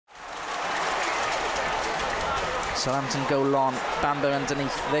Southampton go long. Bamber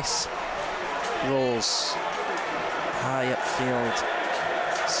underneath this. Rolls. High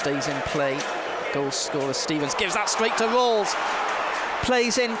upfield. Stays in play. Goal scorer Stevens gives that straight to Rolls.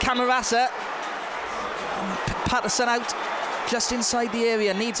 Plays in Camarasa. Patterson out just inside the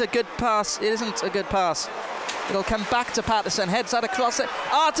area. Needs a good pass. It isn't a good pass. It'll come back to Patterson. Heads out across it.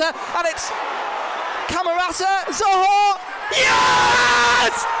 Arter, and it's Camarasa. Zohore.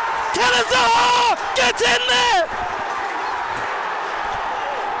 Yes! KENNETH ZOHORE! Get in there!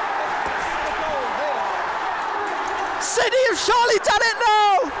 City have surely done it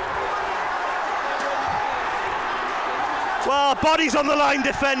now! Well, bodies on the line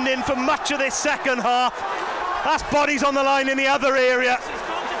defending for much of this second half. That's bodies on the line in the other area.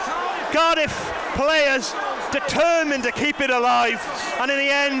 Cardiff players determined to keep it alive, and in the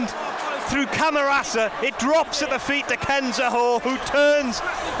end, through Camarasa, it drops at the feet to KENNETH ZOHORE, who turns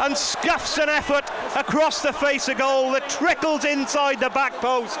and scuffs an effort across the face of goal that trickles inside the back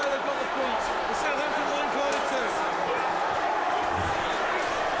post.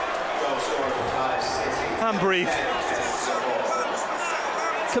 And breathe.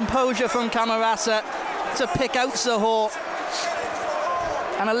 Composure from Camarasa to pick out Zohore,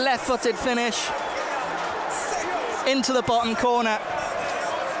 and a left-footed finish into the bottom corner.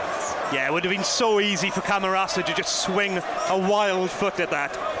 Yeah, it would have been so easy for Camarasa to just swing a wild foot at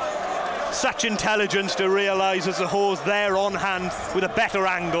that. Such intelligence to realise that Zohore's there on hand with a better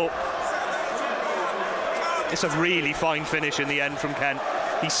angle. It's a really fine finish in the end from Ken.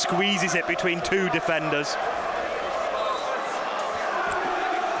 He squeezes it between two defenders.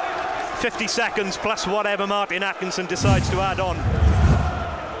 50 seconds plus whatever Martin Atkinson decides to add on.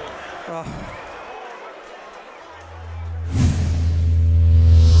 Oh.